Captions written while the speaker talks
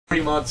3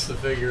 months to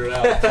figure it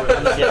out.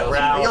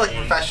 Yeah, You're like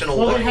professional.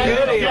 Well, they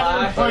had to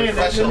yeah. play it, and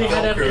then they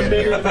had to have the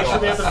ability to make sure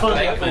they had the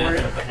funding for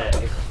it.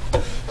 Okay.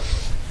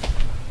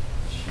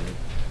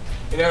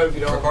 You know, if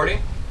you don't.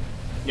 Recording?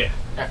 Yeah.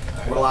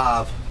 We're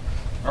live.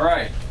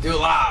 Alright. Do it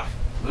live.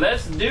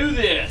 Let's do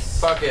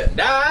this. Fuck it.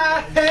 I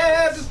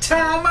had the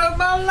time of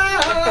my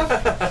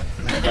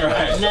life.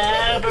 Alright.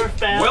 Never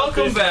found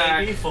Welcome this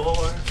back before.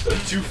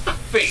 to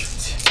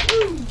Fate.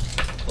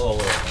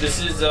 This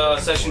is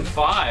session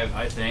 5,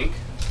 I think.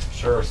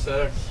 Sure.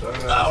 6.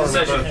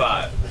 Session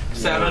 5.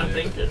 7. I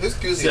think Who's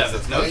Goosey?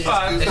 7. No,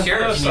 5. It's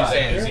yours. Five.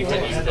 I mean,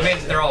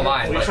 they're all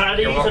mine. We but tried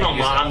to you're use it welcome on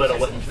to mine, but it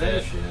wouldn't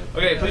fit.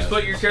 Okay, please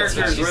put your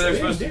characters where they're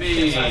supposed to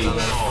be. I'm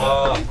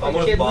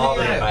with Bob.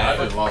 I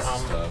haven't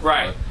lost stuff.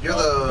 Right. You're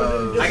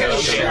the. I got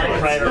share.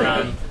 Right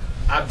around.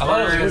 I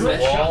burned the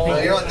wall. No,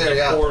 you're not there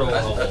yet. I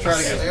tried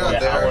to get. You're not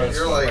there.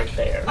 You're like. Right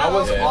there. I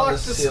was on on the the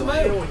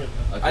ceiling.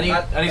 I need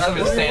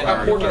something to stand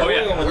on. Oh, yeah.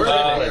 Where's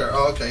right here?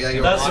 Oh, okay. Yeah,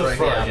 you're That's right the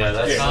front. here. Yeah,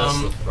 that's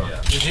Yeah. the front.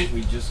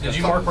 Did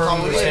you mark where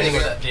we were standing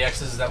with the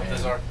X's? Is that what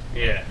those are?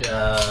 Yeah.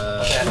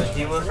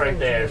 He was right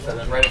there. So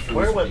then where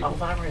was? Oh,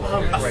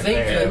 right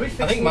there. I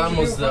think mine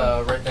was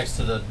right next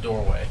to the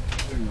doorway.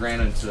 We ran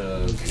into.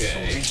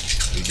 Okay.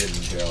 We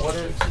didn't go. What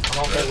is?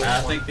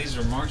 I think these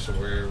are marks of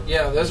where.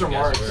 Yeah, those are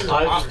marks.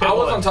 I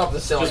was on top of the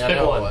ceiling. Just I pick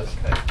know one. it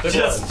was.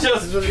 Just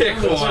pick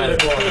one. I'm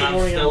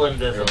still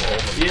invisible.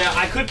 Yeah,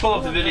 I could pull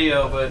up the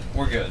video, but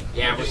we're good.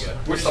 Yeah, we're good.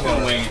 We're just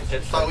gonna wing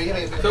it. Oh, we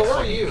can. So where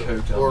are you?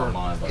 Or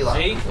Eli.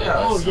 Me? Yeah.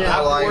 Oh, yeah.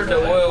 I Poured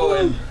the oil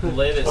and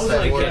let it Oh, so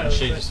they yeah. couldn't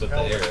shoot us with the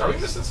Are we arrow.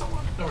 missing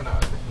someone? No, we're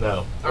not.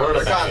 No. We're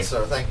in a bag,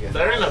 sir. Thank you.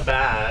 They're in a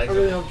bag.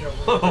 We're in a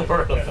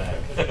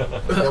bag.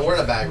 Yeah, we're in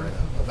a bag right now.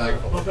 A bag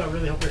full. I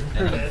really hope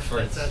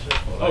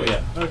Oh,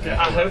 yeah. Okay.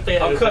 I hope they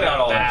I'll have cut a out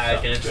all bag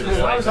that and it's stuff.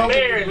 just like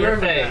there in your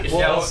face.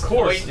 Well, of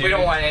course, We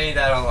don't want any of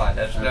that online.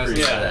 That's no use for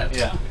Yeah, that.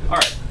 yeah.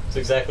 Alright. It's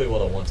exactly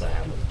what I want to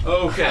happen.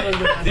 Okay.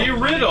 The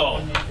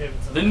riddle.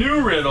 The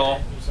new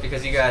riddle.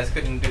 Because you guys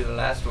couldn't do the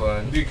last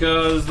one.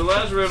 Because the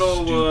last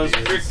riddle was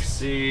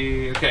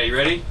Trixie. Okay, you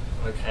ready?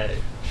 Okay.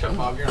 Shut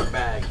up, you're in a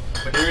bag.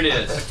 Here it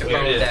is. Put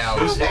Here your it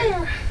is. phone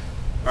down.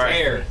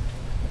 Alright.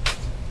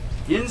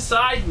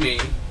 Inside me,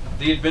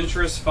 the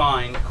adventurous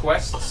find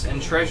quests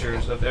and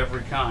treasures of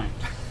every kind.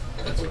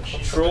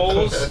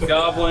 Trolls,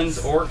 goblins,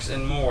 orcs,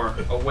 and more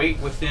await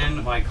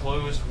within my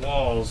closed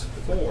walls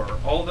for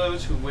all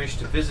those who wish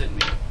to visit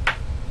me.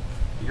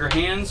 Your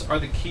hands are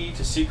the key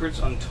to secrets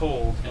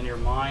untold, and your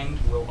mind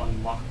will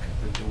unlock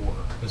the door.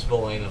 Miss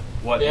Bolena.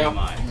 What Yeah. am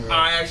I?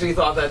 I actually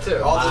thought that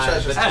too. All the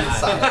treasures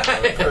inside.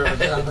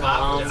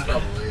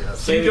 Probably, yes.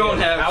 So you don't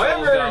have trolls,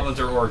 However, goblins,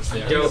 or orcs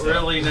there. Don't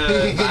really know.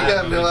 You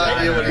have no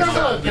idea what he's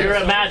talking Your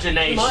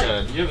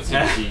imagination. You haven't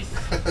seen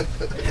teeth. about.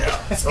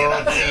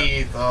 Oh,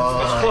 teeth. It's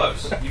Oh.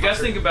 close. You guys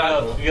think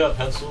about it. You got a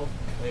pencil?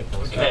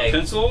 Okay.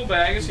 Pencil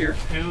bag is here.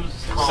 Who's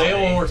Say it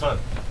one more time.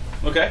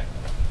 Okay.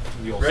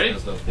 Ready?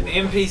 An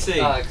NPC.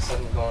 Alex,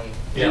 I'm going.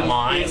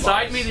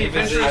 Inside me, the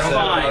adventurers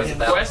find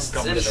quests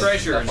and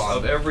treasures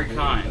of every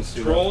kind.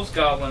 Trolls,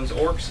 goblins,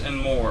 orcs, and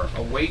more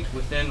await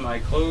within my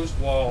closed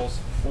walls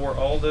for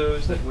all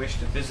those that wish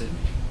to visit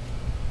me.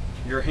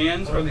 Your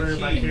hands are the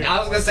key, I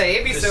was gonna say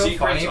it'd be The so secrets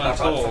funny if I brought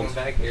untold. someone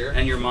back here.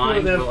 and your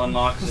mind will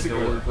unlock the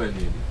door.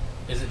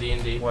 Is it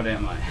D&D? What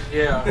am I?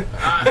 Yeah.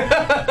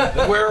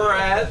 Where we're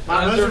at.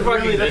 Under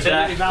fucking. Is it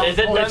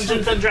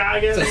Dungeons and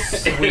Dragons?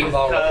 Sweet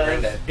ball with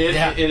granddad. It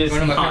is You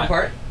wanna look at not.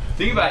 part?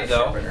 Think about it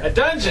though. A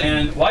dungeon.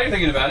 And while you're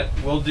thinking about it,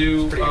 we'll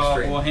do. Pretty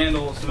extreme. We'll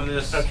handle some of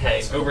this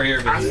Okay. over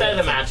here. I said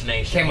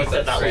imagination. Came with He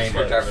said that that was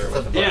frame.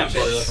 close. Yeah,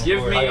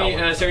 give me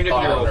a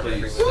serendipity roll,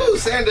 please. Ooh,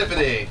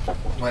 serendipity.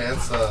 Wait,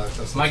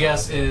 that's My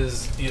guess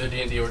is either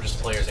D&D or just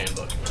Player's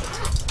Handbook.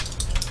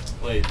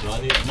 Wait, do I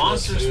need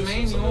Monsters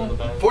Manual?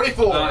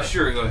 44.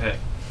 Sure, go ahead.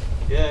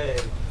 Yay.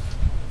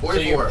 So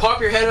you 44.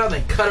 pop your head out and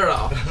then cut it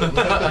off. And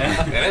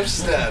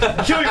instead.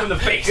 Kill him in the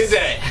face. Good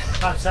day.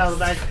 Pops out of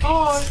the bag.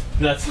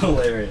 That's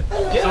hilarious.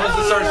 Someone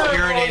just starts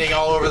urinating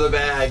all over the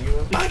bag.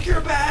 Back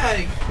your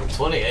bag.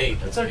 28.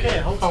 It's okay.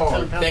 Hold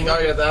Oh, thank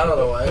God you got that out of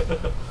the way.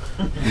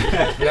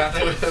 Yeah, I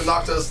think we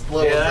knocked us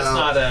low Yeah, that's down.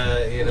 not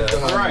a, you know.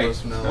 Right.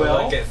 No.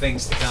 Well- Look at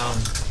things to come.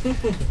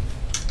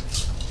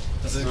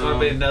 This is going to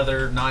be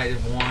another night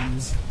of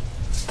ones.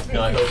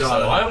 No, I hope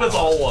so. I hope it's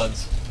all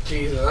ones.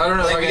 Jesus, I don't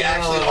know I if I think we can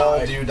actually handle all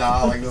it. do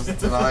die like this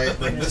tonight.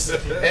 Like this,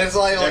 and it's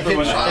like him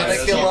Everyone trying dies.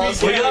 to kill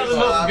us. We got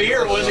enough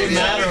beer, it wouldn't even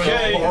matter when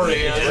Okay. it's 40.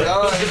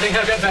 Yeah. I think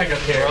I've got backup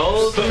characters.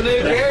 Roll some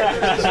new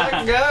characters. I can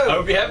I go.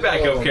 hope you have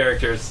backup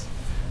characters.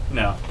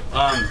 No.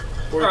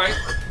 Alright.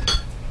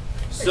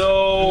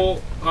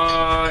 So,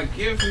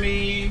 give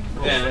me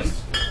then,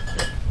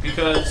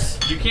 because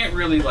you can't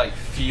really like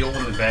feel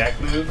when the back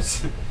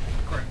moves.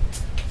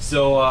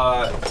 So,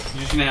 you're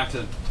just gonna have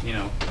to, you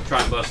know, try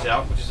and bust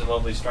out, which is a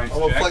lovely strength I'm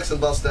gonna check. flex and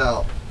bust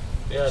out.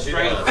 Yeah,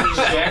 Strength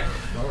check.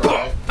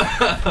 Alright.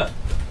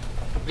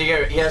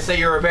 You gotta say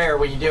you're a bear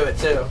when you do it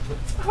too.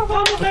 Do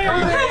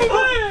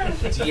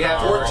you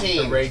have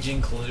 14. a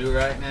raging clue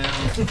right now?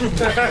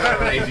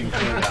 Raging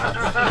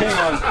Hang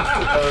on.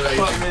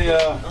 Let me,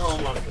 Oh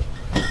my God.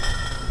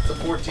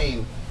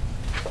 14.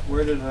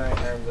 Where did I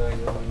have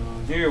that going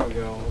on? Here we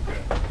go.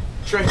 Okay.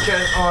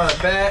 Trinket on a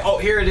bag. Oh,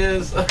 here it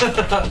is. Wait,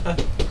 I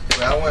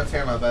don't want to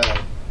tear my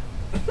bag.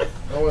 I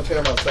don't want to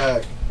tear my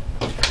bag.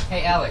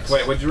 Hey, Alex.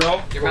 Wait, what'd you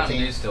roll? Your Mountain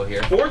Dew's still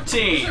here.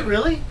 14.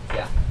 Really?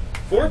 Yeah.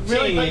 14.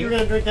 Really? I thought you were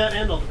gonna drink that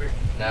and all the beer.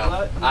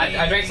 No.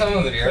 I drank some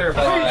of the beer.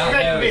 Clarify. I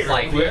thought you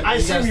drank the beer. I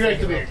assume you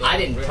drank the beer. I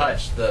didn't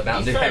touch the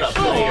Mountain Dew. Set up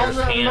Oh, player's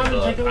I'm not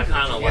gonna take it handbook. I with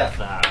kind of you. like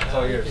that. It's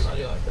all yours.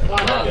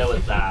 I'm gonna go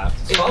with that.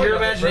 If your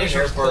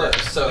imagination is closed,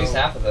 At so least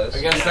half of those.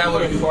 I guess that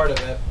would be part of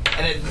it.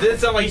 And it did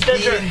sound He like said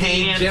your D&D in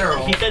hands.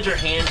 general. He said your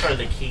hands are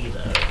the key,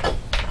 though.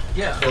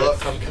 Yeah. So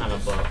it's some kind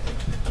of book.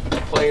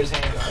 Player's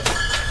handguard.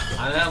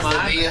 I know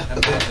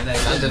mine.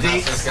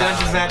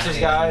 Dungeons Masters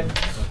Guide.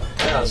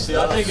 Yeah, see,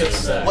 I think it's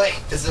sex. Wait,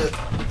 is it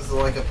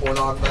like a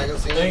pornog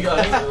magazine?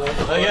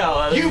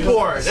 Yeah. You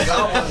porn.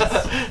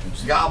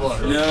 Goblins.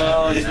 Goblins.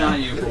 No, it's not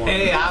you.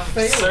 Hey, I've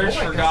searched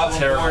for goblin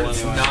porn.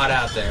 It's not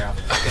out there.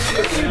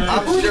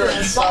 I'm sure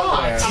it's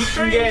somewhere. I'm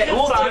sure you get can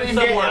Rule find 30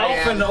 get somewhere.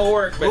 elf and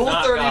orc, but Rule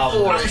not 34.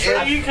 goblin. I'm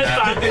sure you can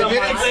find If it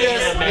someone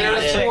exists,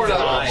 there's that porn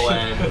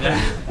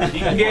goblin. You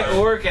can get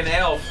orc and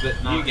elf,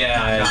 but not You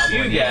guys. goblin.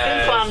 You You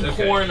can find guys.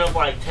 Okay. porn of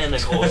like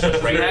tentacles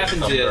just right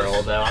happens some is-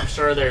 girl, though. I'm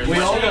sure there's. We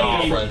all like,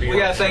 gotta, we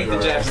gotta thank the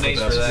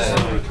Japanese for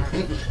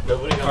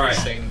that. All right.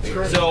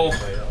 So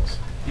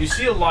you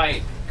see a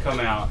light come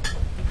out,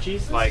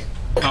 Jesus. like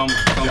come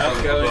from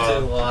Go to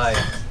above,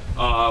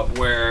 life.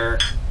 where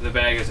the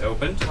bag is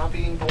opened, Not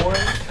being born.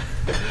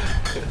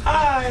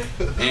 Hi.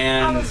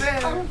 and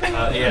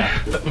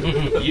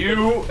yeah,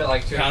 you Felt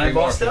like 2 or kind 3 of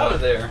more bust for out that.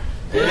 of there.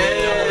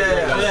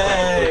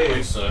 Yay.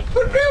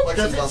 Like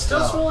Does it still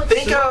smell like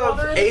Think soup of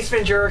already? Ace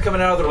Ventura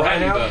coming out of the Well,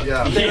 rhino. Happy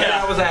Yeah. Think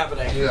that was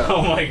happening. Yeah.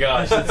 Oh my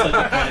gosh, that's such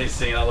a funny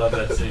scene. I love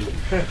that scene.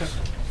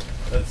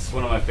 That's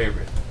one of my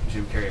favorite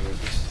Jim Carrey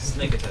movies.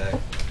 Sneak attack.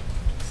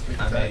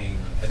 I mean,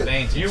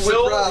 advantage. You Surprise,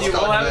 will have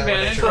Colin.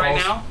 advantage right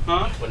now,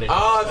 huh? when it-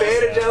 Oh,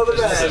 advantage out of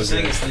the There's no bag. such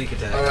thing as sneak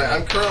attack. All right,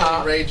 I'm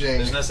currently raging.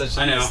 There's no such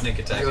I thing know. as sneak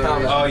attack.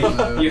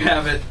 Oh, you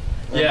have it.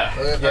 Yeah,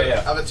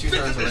 yeah. I've had 2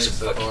 turns of rage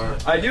so far.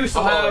 I do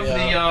still have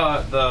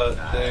the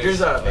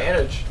Here's an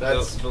advantage.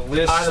 That's the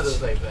list kind of the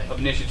same thing. of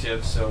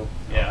initiatives. So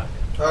yeah,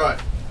 All right.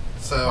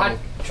 So My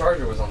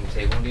charger was on the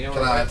table. Do you know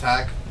can where I it went?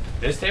 attack?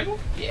 this table.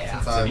 Yeah.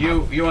 Since I'm-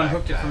 You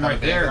unhooked it from right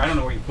there. I don't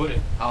know where you put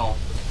it. Oh.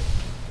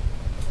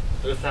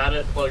 Is that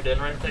it plugged in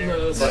right there?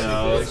 No,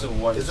 it's a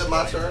what? Is it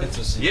my turn? It's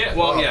a secret. Yeah.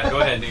 Well, yeah. Go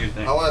ahead and do your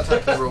thing. I want to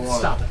attack number 1.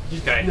 Stop it.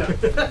 Okay.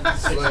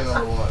 Swing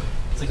number 1.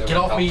 It's like, get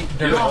off me,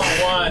 dirty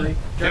One.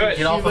 Do it.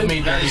 Get off of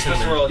me, dirty Let's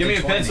swimmer. roll. Give me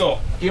a pencil.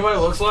 You know what it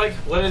looks like?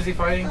 What is he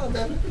fighting? Oh,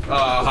 damn it.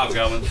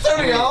 Hobgoblin. There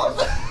we go.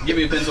 Give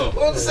me a pencil.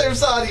 We're on the same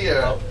side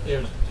here.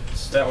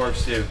 That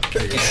works too.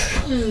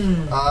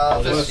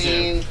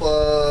 15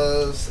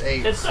 plus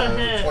 8, It's so a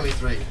hit.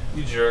 23.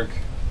 You jerk.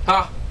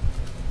 Ha!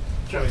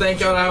 Thank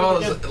God I have all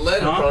this lead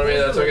in front of me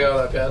that I took out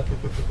of that pen.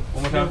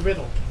 One more No time.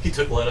 riddle. He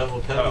took lead out of a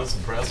pen. Oh. That's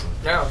impressive.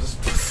 Yeah,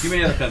 just Give me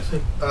another pencil.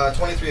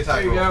 23 attack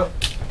there you roll. go.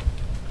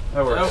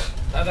 That works.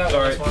 Nope. That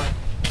Sorry. was fine.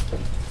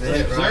 They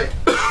hit, right?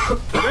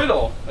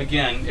 Riddle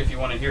again. If you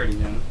want to hear it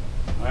again,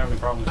 I don't have any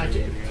problems I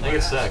hearing do. it I again. think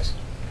it's sex.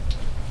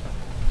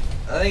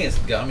 I think it's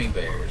gummy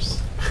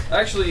bears.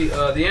 Actually,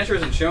 the answer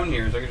isn't shown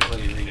here, so I can just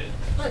let you read it.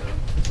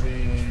 So,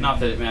 not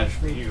that it matters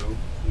for you.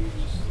 You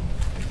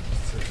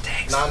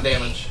just-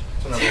 Non-damage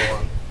to number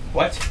 1.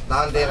 What?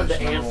 Non-damage The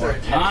to number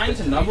answer. 1. 9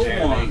 to number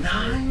 1.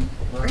 9?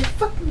 Are you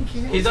fucking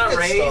kidding? He's not Good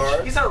rage.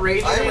 start. He's not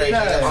raging. I am raging,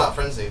 that's Oh. not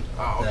frenzied.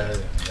 Oh, okay. No,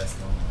 that's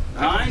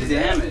not. 9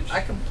 damage.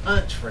 I can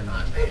punch for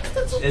 9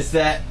 damage. Is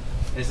that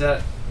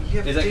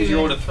because you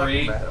rolled a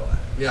 3?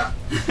 Yeah.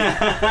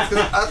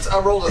 'Cause I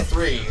rolled a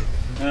 3.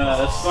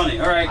 That's funny.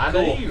 All right, I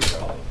know cool. you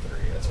rolled a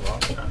 3. That's what I'm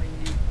trying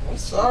to use. I'm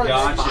sorry.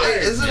 Gotcha. Fine.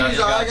 Isn't it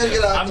usually I gotta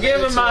get out? I'm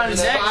giving mine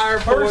The an fire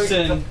next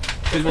person,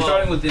 because we're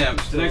starting with them.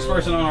 So the next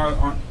person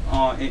on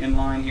our in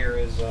line here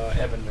is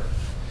Evander.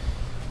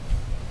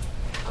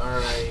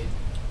 Alright.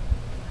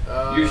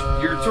 You're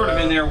sort of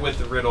in there with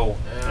the riddle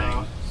Yeah.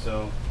 thing.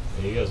 So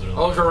Yeah, you guys are.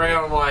 I look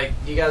around, I'm like,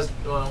 you guys,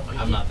 well,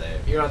 I'm not there.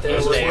 You're not there.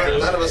 It's What's there. there?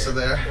 None of us are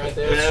there. Right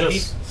No, there.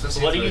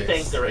 what do you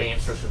think their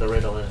answer to the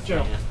riddle is,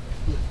 Joe. man?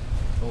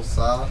 Full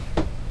saw.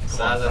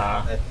 Size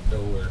Tom. that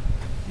door.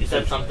 You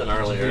said something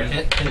earlier.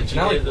 Can you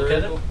No, get the look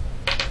at it.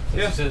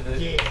 yeah,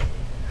 Yeah.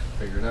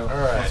 Figure it out.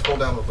 Alright. Scroll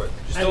down real quick.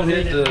 just I don't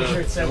hit haven't read it. I'm sure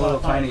it the said little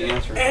what I tiny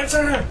answer.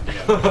 Answer!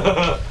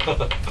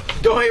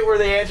 Don't hit where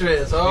the answer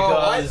is. Oh,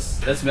 Because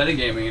that's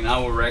metagaming, and I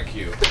will wreck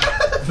you.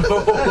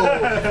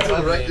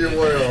 I'll wreck your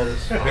world.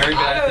 Very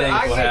bad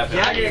things will happen.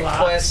 I get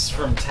quests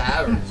from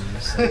taverns.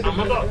 I'm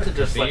about to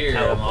just like Beer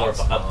teleport unlocks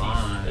up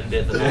mine. these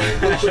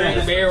invisible.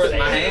 Drink beer with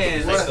my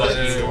hands. What?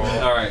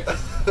 All right,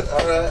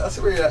 Alright, I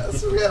see where you're at. I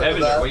see where you're at with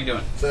Evander, that. what are you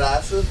doing? Is it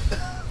acid?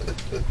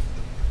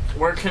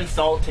 We're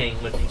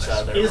consulting with each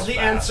other. Is real the fast.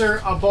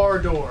 answer a bar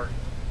door?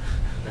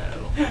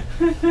 No.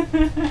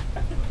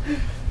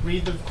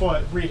 Read the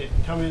quote. Read it.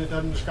 Tell me that it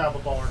doesn't describe a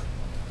bar.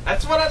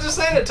 That's what I just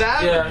said, a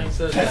tavern. Yeah, he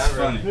said That's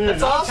tavern. funny.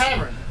 That's awesome.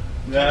 Tavern.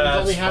 That's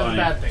only have funny.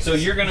 bad things. So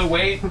you're gonna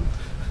wait?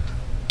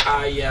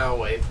 Yeah, I'll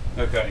wait.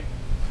 Okay.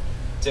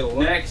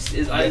 Next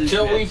is Isaac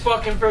Until we Schmidt.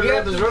 fucking You figure out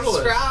have to this riddle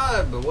is.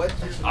 describe what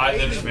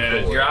Isaac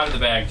Schmidt, you're out of the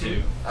bag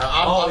too.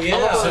 I'm yeah.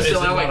 on So the is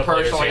ceiling it like not a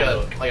perched player's like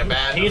handbook? a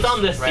bad. He's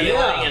on the ceiling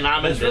Yeah. and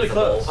I'm It's really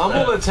invisible. close. I'm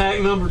on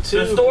attack number 2.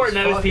 The store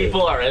knows Fuck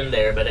people are in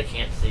there, but I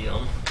can't see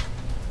them.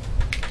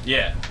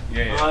 Yeah.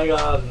 I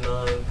got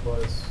 9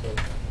 plus.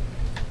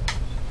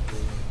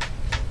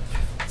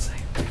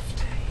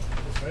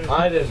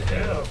 I didn't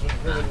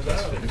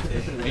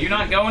hit. Are you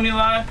not going,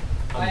 Eli?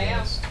 I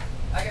am.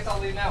 I guess I'll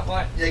leave now.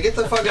 What? Yeah, get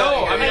the fuck No, out of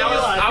here. I mean,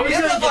 I was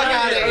Get the fuck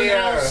out of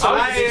here.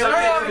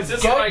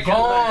 It's like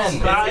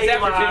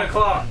after 10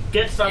 o'clock.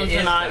 Get some It is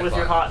tonight 10 with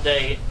your o'clock. hot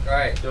date.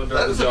 Right.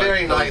 That is a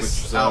very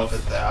nice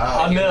outfit there.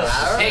 I missed.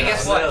 Hey,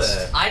 guess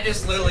what? I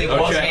just literally won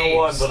Okay.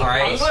 games. I'm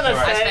Alright. gonna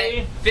I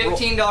say, spent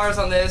 $15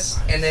 on this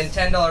and then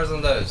 $10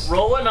 on those.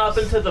 rolling up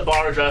into the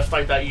bar dressed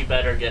like that, you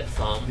better get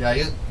some. Yeah,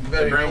 you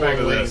better Bring pull back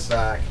the the ladies list.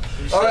 back.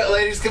 All right,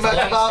 ladies, come back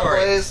to Bob,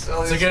 Sorry. please.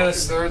 Oh, So these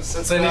guys, fucking nerds.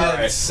 since I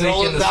need to sneak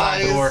in the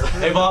side Dice. door.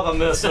 Hey Bob, I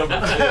missed number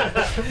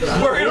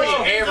 2. We're gonna be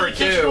hammered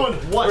too.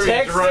 What?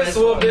 Texas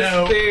will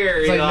disappear.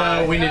 It's like,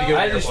 no, we need to go to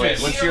Isaac your Schmidt,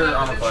 place. what's your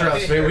armor class?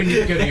 Trust me, we need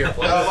to go to your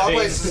place. My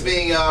place is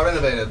being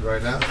renovated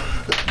right now.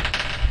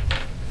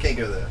 Can't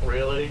go there.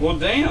 Really? Well,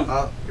 damn.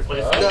 Your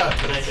place Yeah.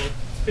 is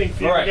Being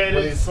All right,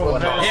 fumigated please, for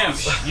what else?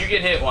 Imp, you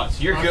get hit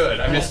once. You're good.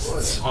 I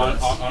missed on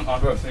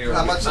both of your.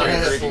 How much do I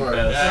hit for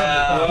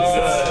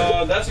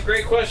it? That's a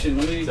great question.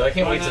 Let me So I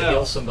can't wait find to that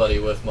heal out. somebody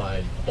with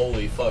my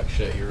holy fuck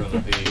shit. You're gonna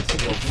be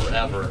healed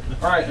forever.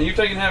 All right, and you're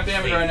taking half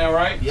damage right now,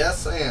 right?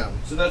 Yes, I am.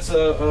 So that's 2.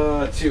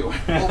 Oh, boy.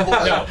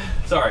 No,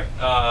 sorry,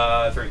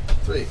 3.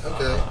 3.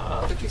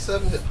 Okay.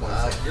 57 hit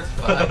points. You're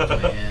fucked,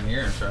 man.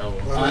 You're in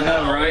trouble. I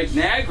know, right?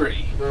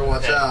 Nagri. Better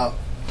watch out.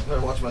 Better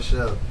watch my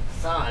shit.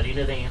 Son, you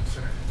know the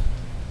answer.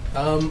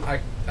 I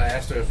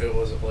asked her if it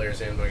was a player's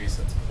handbook. He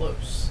said it's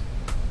close.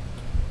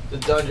 The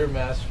Dungeon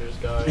Master's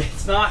guy.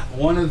 It's not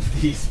one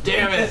of these.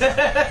 Damn it!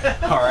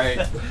 All right.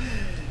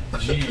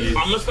 Jeez.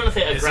 I'm just gonna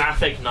say a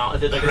graphic novel.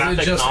 Is it a Is it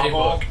graphic just a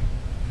novel?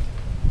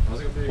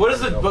 book? What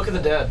is the Book of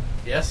the Dead?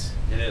 Yes.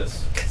 It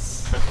is.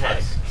 Okay.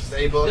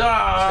 Stay book.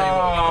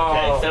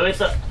 Okay, so it's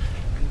a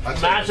I'll tell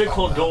you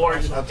magical about door.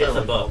 that. I'll It's tell a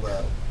you about book.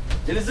 that.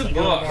 It is a Like,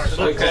 book. book.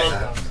 Okay.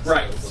 That.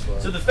 Right.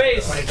 So the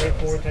face, Like, take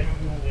forward, take,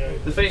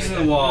 the face in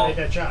the wall. Make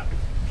that shot.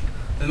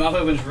 The mouth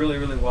opens really,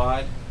 really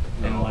wide,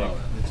 and like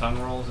the tongue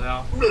rolls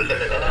out.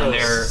 And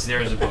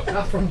there's a book.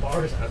 Not from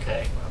bars.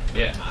 Okay.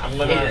 Yeah. I'm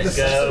gonna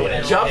go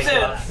and Jumps pick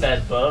in. up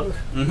that book.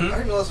 I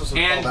didn't know this was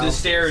And the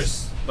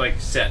stairs like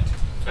set.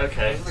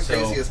 Okay. These are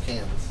the craziest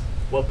cans.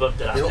 What book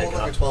did I They don't pick look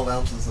like up? 12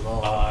 ounces at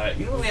all.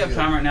 You don't really have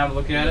time right now to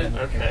look at it,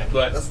 Okay.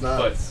 but That's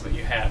nuts. but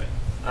you have it.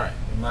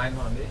 Might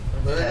not be.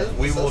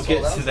 We will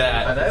get to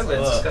that. I know, but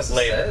it's just because it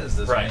later. says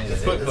this Right. means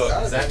It's it book is. book.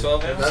 Gotta Is that be.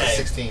 12 ounces? That's Okay.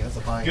 16. That's a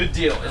pint. Good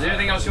deal. Is there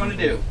anything else you want to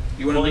do?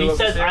 You want Well, to he move up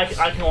the says stairs?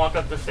 I can walk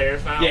up the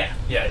stairs now. Yeah.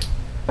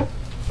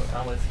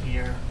 I live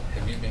here.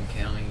 Have you been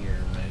counting your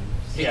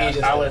moves? He Yeah,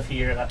 just I did. live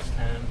here. That's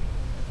 10.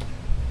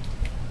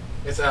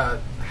 It's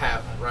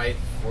half, right?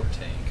 14.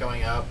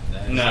 Going up.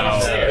 No.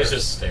 It's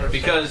just stairs.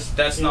 Because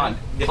that's not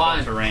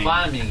difficult terrain.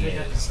 Climbing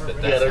is, but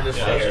Yeah, that's they're not just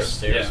climbing. stairs.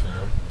 Stairs, man.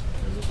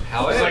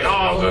 However, It's like,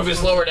 oh, move it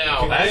slower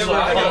down. That's why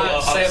I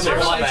got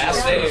 7 flights of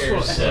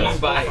stairs. Yeah.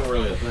 By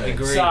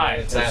degree, Side.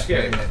 it's That's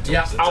after.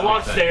 Yeah. I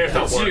walk stairs at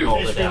That's work you.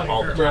 all the time.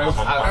 All the time.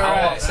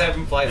 I walk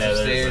 7 flights of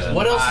stairs. and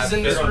What else is 5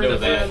 in this under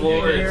room? that Floor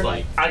floor. here?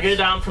 Like, I go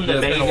down from the Yeah,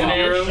 it's been a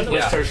basement, while.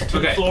 which there's 2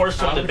 Okay. floors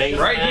from the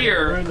basement. Right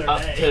here,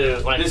 up to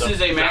like This the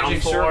is a ground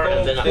magic floor, circle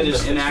and then up that to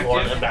is the 6th floor,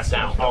 and inactive. then back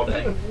down all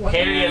day.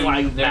 Carrying like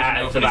there's an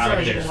bags opening about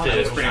right here. this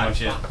That's too. pretty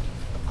much it.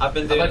 I've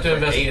been I'd doing like it to for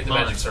investigate 8 the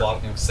magic months, circle.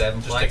 walking 7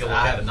 Just flights. take a look I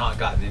at have it. not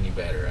gotten any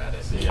better at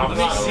it. I'm Let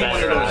not me see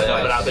better what at it it,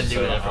 does. but I've been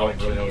doing it for like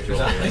 2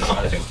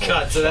 years.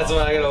 God, so that's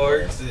why I gotta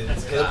work.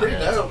 They're pretty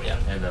dope.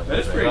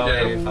 That's pretty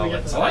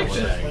dope. I like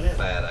it.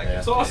 Bad, I guess.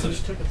 It's awesome.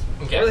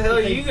 Where the hell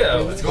do you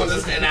go? Let's go to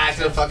this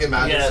inactive fucking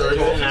magic Yeah, circle.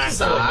 it's an active.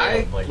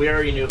 Sigh. We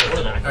already knew it was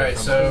an active. Alright,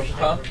 so.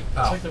 Huh?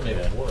 Oh.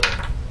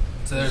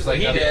 So there's like.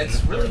 He did.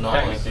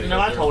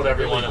 No, I told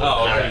everyone it was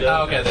Oh, an okay. active.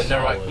 Oh, okay, then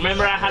never mind.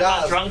 Remember, I had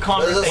Guys, that drunk there's a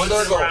conversation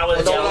circle. where I was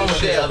What's going yelling.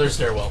 on? The other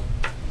stairwell.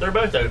 They're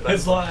both open.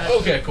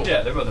 Okay, cool.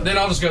 Yeah, they're both. Then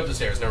I'll just go up the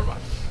stairs. Never mind.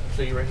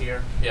 So you were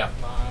here. Yeah.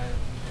 5,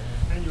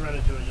 And you run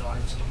into a yard.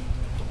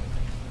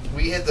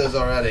 We hit those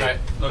already. Alright.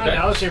 Okay.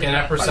 I was here Can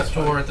I for that.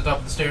 Perceptor at the top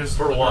of the stairs?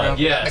 For Look what? around?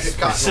 Yes.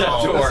 No.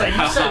 So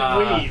you said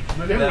weave,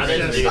 but it I was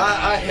didn't just. do that.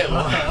 I hit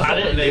one. I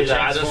didn't do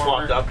that. I just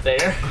walked up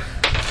there.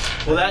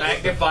 Well, that's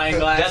Magnifying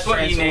glass. That's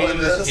what he names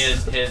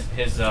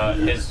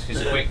transform.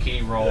 his quick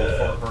key roll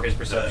for his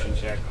perception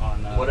check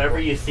on Whatever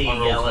you see, on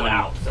roll yell it 20.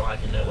 out so I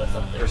can know what's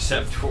up there.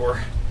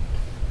 Perceptor.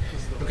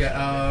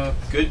 Okay,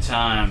 Good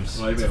times.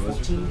 Hmm?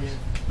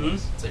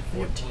 it's like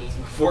 14.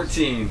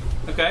 14.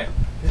 Okay.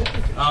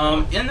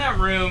 In that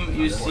room,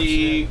 you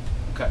see.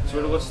 Okay,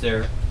 sort of what's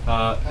there.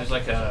 There's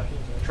like a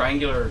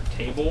triangular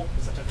table,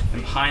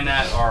 and behind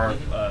that are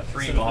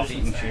 3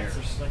 moth-eaten chairs.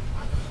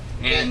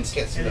 And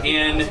Can't see that.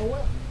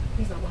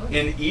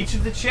 in each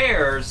of the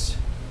chairs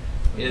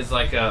is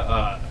like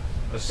a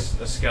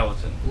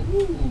skeleton.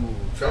 Ooh,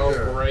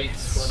 treasure. Great.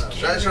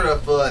 Treasure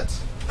afoot.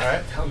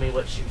 Alright, tell me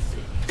what you see.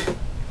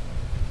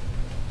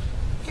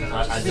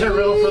 Is there a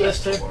riddle for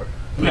this too?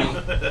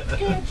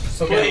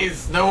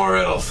 Please, no more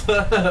riddles.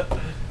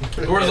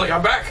 Gordon's like,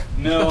 I'm back.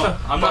 No,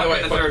 I'm By not the way,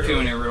 going to throw too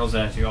many riddles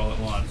at you all at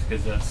once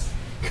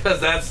because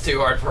that's too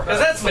hard for us. Because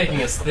that's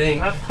making us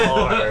think. That's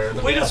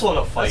hard. We just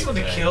want to fight. That's when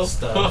to things. kill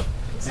stuff.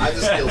 I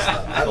just kill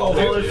stuff.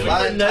 Well, if you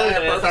My didn't know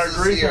entire this, our purpose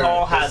group here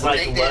all is has to like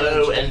take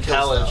low damage and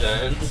kill stuff.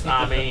 intelligence.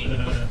 I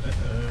mean,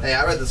 Hey,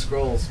 I read the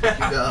scrolls. Fuck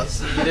you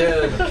guys. You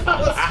did.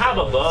 I have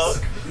a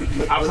book.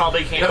 I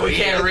probably can't No, we read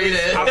can't it. read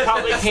it. I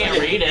probably can't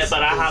read it,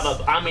 but I have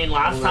a. I mean,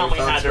 last time we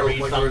had to read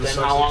something.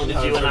 How long did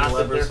you and I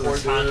sit there for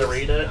trying to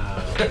read it?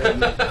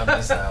 I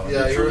missed that one.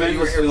 Yeah, you were here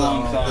tremendously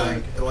long long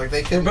time. Like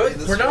they couldn't We're read the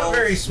both- we're not scrolls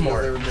very because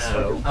smart. they were just No.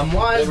 fucking- I'm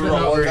wise, they but were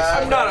not all very bad.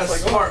 smart. I'm not a It's like,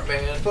 smart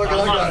man. Fucking I'm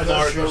like not I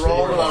smart, just just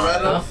rolled and I smart.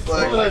 read them.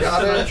 Like I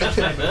got it,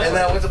 and then I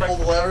went to pull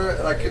the lever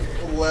and I couldn't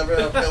pull the lever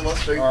and I failed my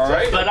strength All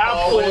right. check. But I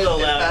pulled the It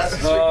lever. passed the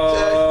strength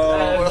check.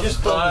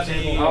 Just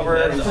funny.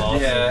 Albert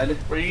That's had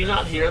Were you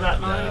not here that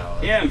night?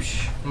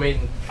 Imsh. I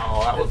mean,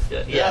 Oh, that was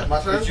good. Yeah, Yeah.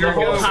 my turn. It's The your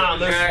whole go. time,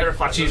 there's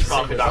fucking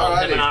crocodile.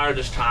 Him and I are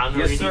just trying to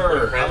Yes, read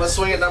sir. I'm gonna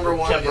swing at number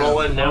one. Kept again.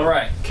 rolling. No. All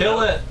right.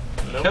 Kill it.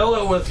 Nope. Kill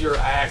it with your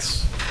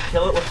axe.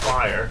 Kill it with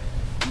fire.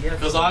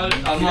 Because I'm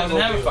not doesn't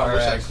going have to a fire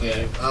Wish I axe could.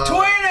 yet.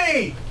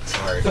 20!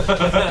 Sorry.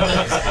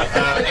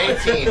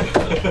 18.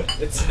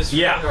 It's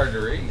Yeah. really hard to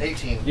read.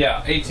 18.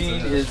 Yeah,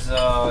 18 is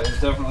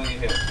definitely a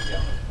hit.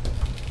 Yeah.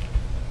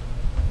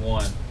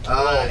 1.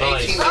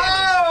 18.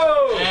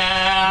 Oh!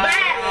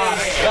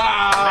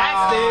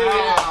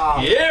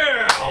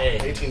 Yeah! Hey.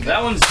 18.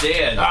 That one's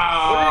dead.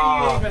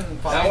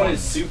 That one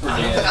is super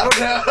dead. I don't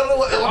know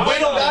what.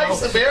 Wait on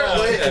dice,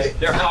 apparently.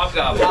 They're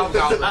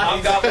hobgoblins.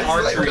 Hobgoblin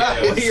archery.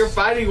 Nice. You're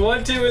fighting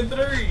 1, 2, and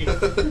 3.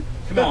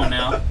 Come on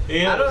now.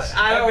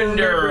 I don't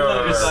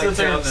remember. Just Sit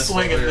there and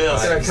swing at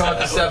this. Can I come up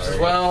the steps as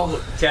well?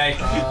 Okay.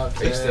 Are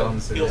still on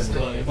the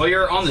ceiling? Well,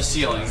 you're on the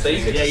ceiling. So you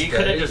Yeah, you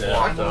could have just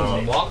walked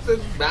though. Walk the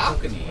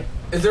balcony.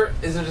 Is there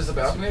just a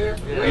balcony there?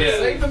 Yeah.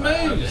 Save the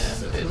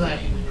moves.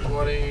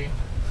 20,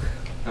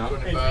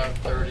 25,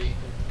 30.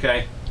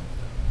 Okay.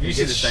 You do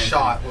get the same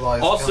shot with all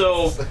his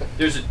Also, guns.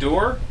 there's a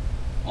door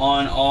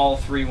on all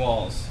 3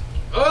 walls.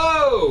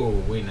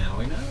 Oh, we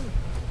know.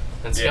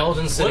 And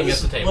skeletons sitting at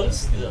the table. What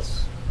is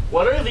this?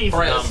 What are these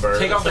Friends, numbers?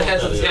 take off the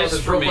heads of the It's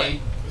skeletons for real me.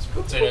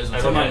 quick. So it is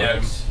For my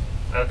notes.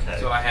 Okay.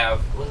 So I have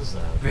What is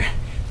that? So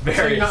you're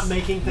various. not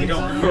making things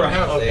up? Right.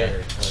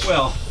 Okay.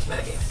 Well,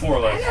 more or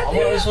less. I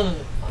always want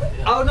to.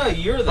 Oh no,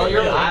 you're the. Oh,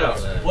 you're the I widow.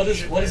 don't know. What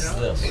is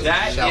this?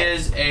 That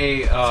is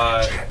a.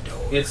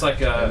 It's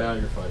like a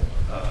you're fighting.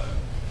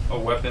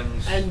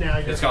 weapons. And now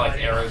you're It's got like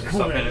fighting. arrows and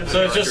stuff in it.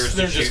 So it's Characters just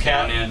that there's just shoot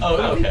down cabinet. in. Oh,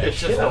 okay. It's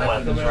just a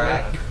weapons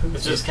rack.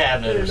 It's just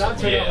cabinet or You're not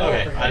something. taking Yeah.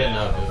 Okay. over. I didn't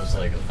know if it was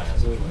like a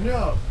passage.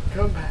 No,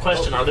 come back.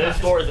 Question: Are those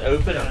doors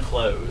open or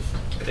closed?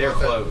 They're I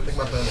closed. think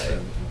my phone's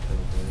dead.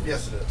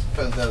 Yes, it is.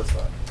 Phone's dead as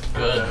fuck.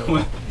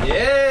 Good.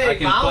 Yay! I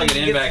can plug it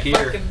in back here.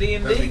 Fucking D&D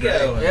That'd be great.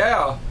 going.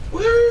 Yeah. I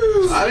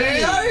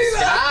mean,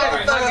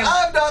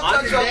 I've not on touched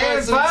my your phone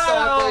damn since I phone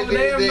played all D&D.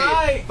 damn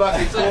night.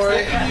 Fucking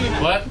Corey.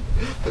 What?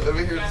 Over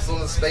here, just on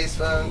the space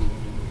phone.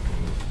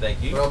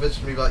 Thank you. They're all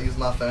bitching me about using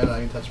my phone. I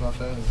can touch my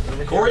phone.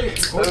 Corey,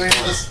 Over here,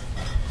 just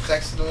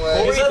texting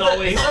away. he's at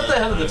always- the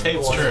head of the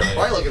table.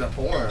 Probably looking at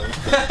porn.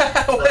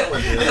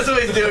 That's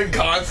what he's doing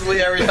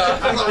constantly every I'm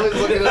time. always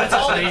looking at That's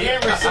all the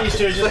camera sees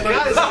to is just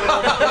Guys, He's only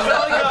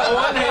got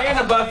one hand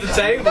above the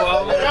table.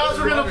 Guys,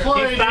 we're gonna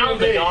play He found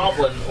the D&D.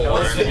 goblin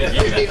horn.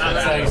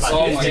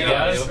 Oh my You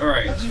guys? god.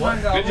 Alright.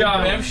 Good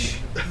job, Imsh.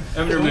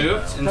 Have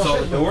removed and saw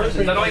the doors.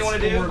 Is that all you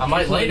want to do? I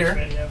might later.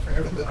 Hey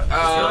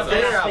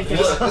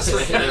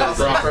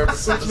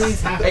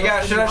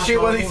guys, should I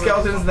shoot one of these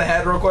skeletons in the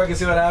head real quick and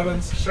see what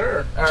happens?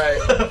 Sure. Alright.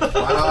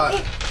 Why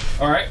not?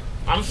 Alright.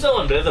 I'm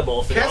still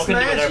invisible, so y'all Cast can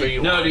do magic. whatever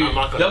you No, want. dude. I'm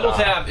not gonna Double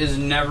die. tap is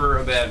never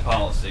a bad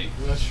policy.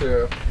 That's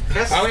true.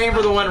 I'm aiming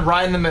for the one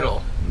right in the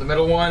middle. The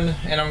middle one,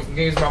 and I'm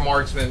gonna use my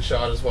marksman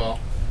shot as well.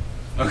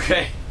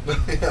 Okay.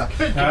 Yeah.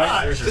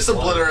 Alright. Just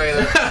obliterate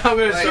it. I'm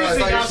gonna Hey, shoot. that's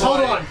not your Guys, hold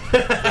 20. on.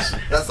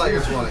 That's not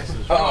your 20.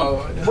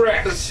 Oh,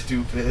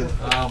 Stupid.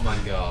 Oh my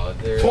god.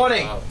 20.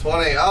 20.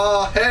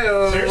 Oh,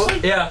 hey-o. Seriously?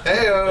 yeah.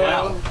 Hey-o.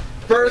 Wow.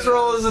 First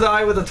roll is a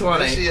die with a There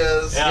 20. she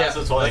is. Yeah, that's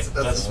a 20.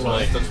 That's a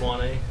 20. That's a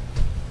 20.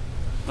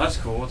 That's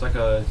cool. It's like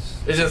a.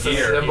 It's just a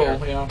gear. symbol,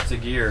 you know. It's a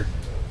gear.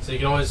 So you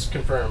can always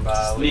confirm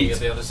by looking Neat. at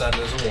the other side.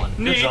 There's a 1.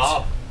 Neat. Good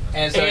job.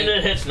 And so And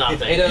it hits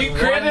nothing. it does You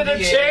critted a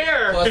 1d8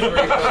 chair. Plus 3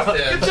 plus 10.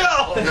 Good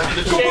job. The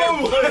chair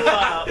flew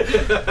out.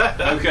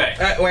 Okay.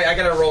 Wait, I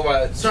gotta roll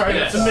my. Sorry,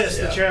 Yes. it's a miss.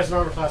 The chair has an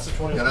armor class of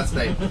 20. Yeah, that's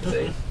Nate.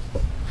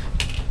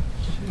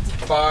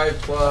 5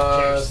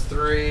 plus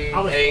 3,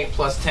 How much? 8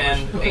 plus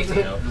 10, 18.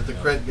 But the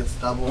crit gets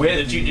double. With,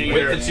 Did you do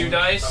with your- the 2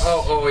 dice?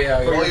 Oh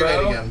yeah. Roll your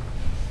bow? Nate again.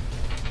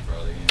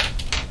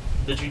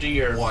 Did you do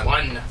your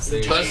 1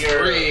 did you plus do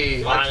your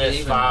 3.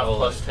 minus 5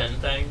 plus 10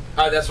 thing?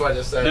 That's what I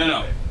just said.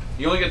 No.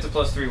 You only get to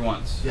plus 3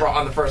 once. For-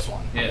 on the first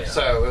one. Yeah.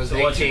 So it was So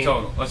what's your 18.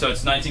 total? Oh, so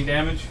it's 19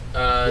 damage?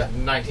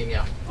 19,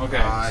 yeah. Okay.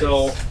 Nice.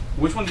 So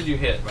Which one did you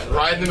hit? By the way?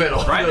 Right in the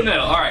middle. Right in the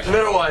middle. All right.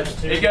 Middle one.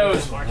 It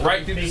goes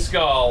right through the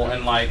skull,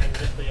 and like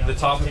the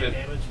top of it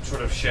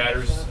sort of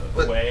shatters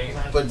away.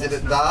 But did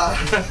it die?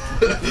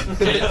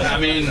 I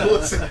mean,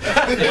 Was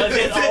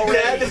it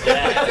already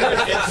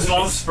dead? it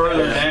slumps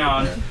further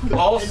down.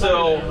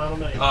 Also,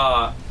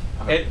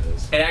 it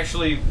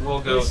actually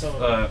will go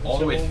all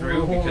the way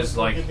through because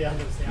like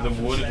the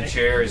wood of the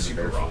chair is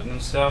super rotten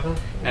and stuff,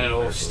 and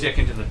it'll stick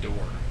into the door.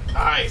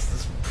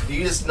 Nice.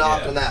 You just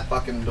knocked on that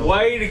fucking door.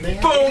 Way to You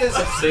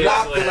just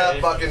knocked on that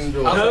fucking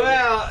door. Come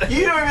out.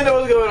 You don't even know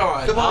what's going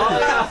on. Come on.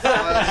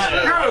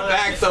 You're in a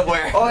bag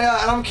somewhere. Oh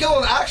yeah, and I'm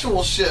killing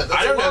actual shit. That's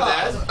I don't know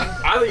wild. that.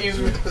 I thought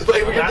you were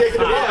playing with your dick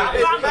in the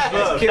That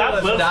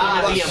book's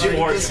gonna be Shoot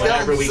important the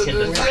whenever we skeletons can in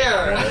the decide.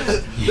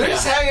 chair. They're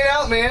just hanging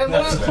out, man.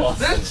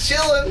 They're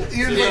chilling.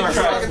 You're just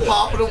fucking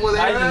popping them with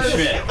arrows.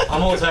 Eisenschmidt. I'm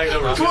gonna tag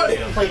over. 20.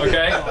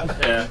 Okay.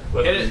 Yeah.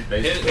 Hit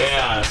it.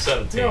 Yeah,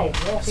 17.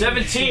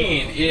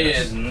 17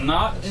 is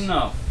not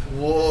enough.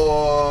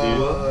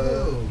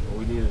 Whoa.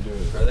 We need to do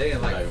it. Are they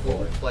in like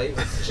full plate?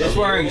 It's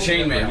wearing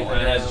chainmail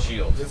and it has a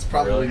shield. It's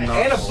probably not.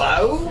 And a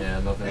bow? Yeah,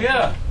 nothing.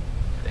 Yeah.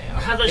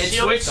 Has a It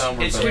shield. switched to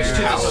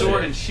the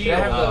sword and shield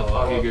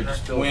Okay, good.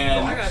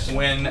 Just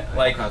when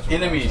like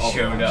enemies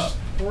showed up.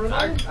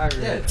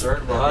 Yeah, throw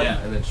it behind Yeah.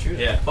 and then shoot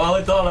it. Yeah.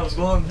 Finally thought I was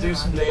going to do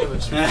some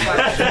damage.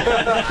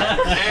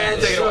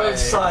 And take it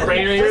away.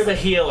 Rainer, you're the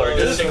healer.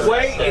 Just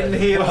wait and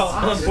heal.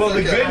 Well,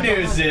 the good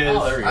news is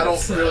I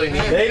don't really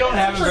need they don't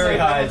have a very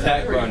high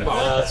attack bonus.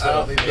 I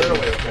don't think they're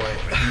away a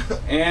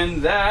point.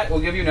 And that will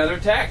give you another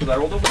attack because I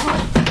rolled a 1.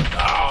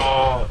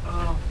 Oh.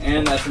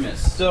 And that's a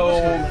miss. So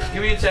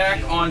give me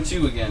attack on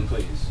 2 again,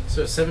 please.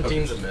 So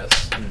 17's a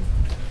miss.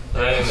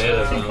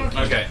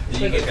 Okay. Do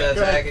you get that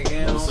attack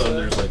again? All of a sudden,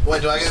 there's like.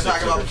 Wait, do I get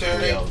attack of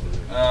opportunity?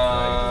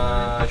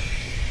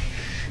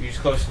 Use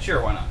close.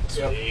 Sure, why not?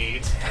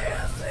 Sweet.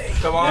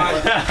 Come on.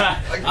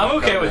 I'm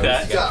okay with You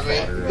that. got me.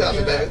 You got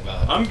me, baby.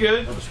 I'm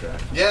good.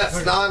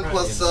 Yes, 9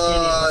 plus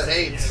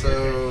 8,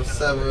 so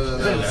 7.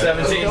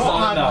 17's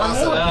not enough.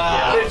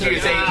 I bet you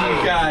it's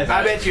 18. Guys,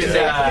 I bet you it's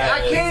 18.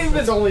 I can't even.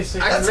 It's only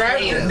 6. I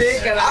grabbed your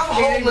dick and I'm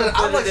holding it.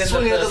 I'm like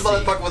swinging at this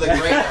motherfucker with a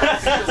great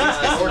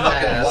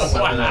axe.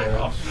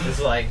 Wow.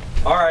 It's like,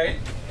 All right.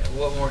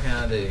 what more can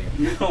I do?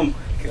 Oh my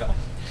god.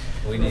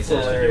 We need That's to.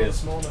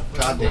 hilarious.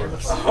 God damn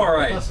it. All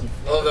right. I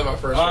love that my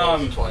first roll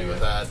was 20 with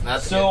that.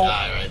 That's so- a good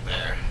die right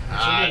there.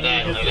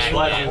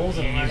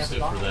 You used it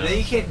for Then that.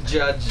 you can't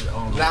judge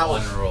on Now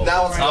one roll.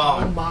 it's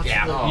gone.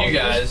 Yeah. You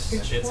guys,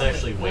 It's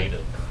actually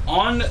weighted.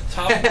 on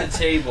top of the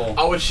table,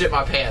 I would shit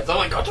my pants. I'm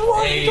like, go to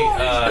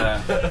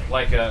work.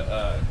 like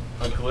a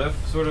glyph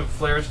sort of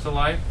flares to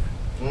life.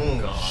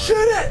 Shoot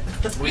it.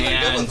 We need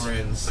And- villains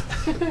runes.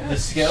 The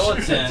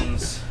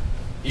skeletons,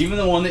 even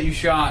the one that you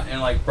shot and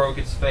like broke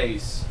its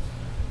face,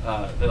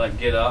 they like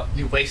get up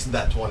You wasted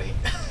that 20.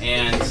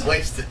 and You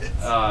wasted it.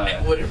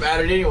 It wouldn't have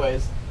mattered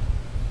anyways.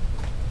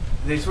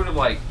 they sort of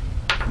like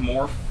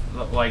morph,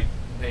 like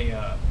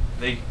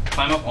they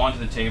climb up onto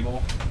the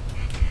table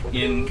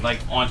in like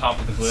on top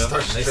of the glyph.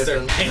 Start They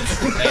start spitting.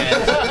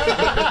 And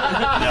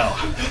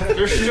no,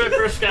 They're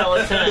stripper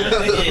skeletons.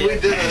 We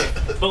did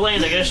it.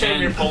 Belinda, go show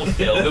them your full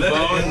skill. the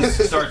bones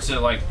start to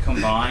like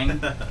combine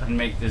and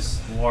make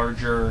this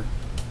larger.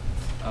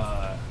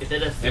 Is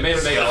it a They made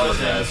it make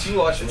skeleton. You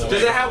watch Does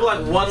it have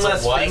like one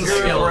less What?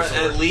 finger or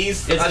at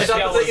least? It's I a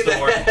shot the thing in the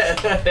skeleton.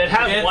 head. It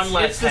has one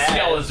less It's the head.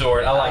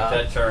 Skelezord. I like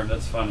that term.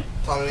 That's funny.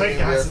 Tommy, Wait, you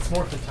guys, here? it's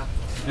more time.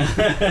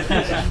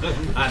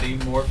 I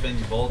need Morphin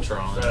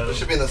Voltron. It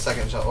should be in the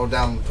second shelf, or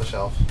down the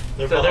shelf.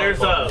 So there's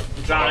a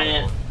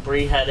giant,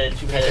 3-headed,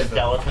 2-headed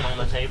skeleton on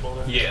the table.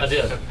 There. Yeah. I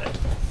did. Okay.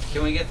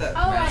 Can we get that? Oh,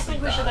 I massive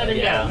think we should die? let him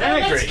Yeah. go. No,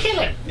 let's Agree.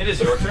 kill him. It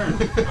is your turn.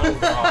 Oh,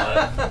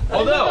 God.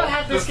 Although, We'll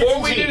have this before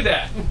get we into do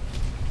that,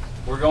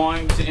 we're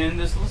going to end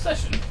this little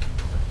session.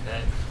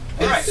 Okay.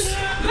 All right.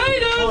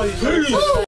 Later.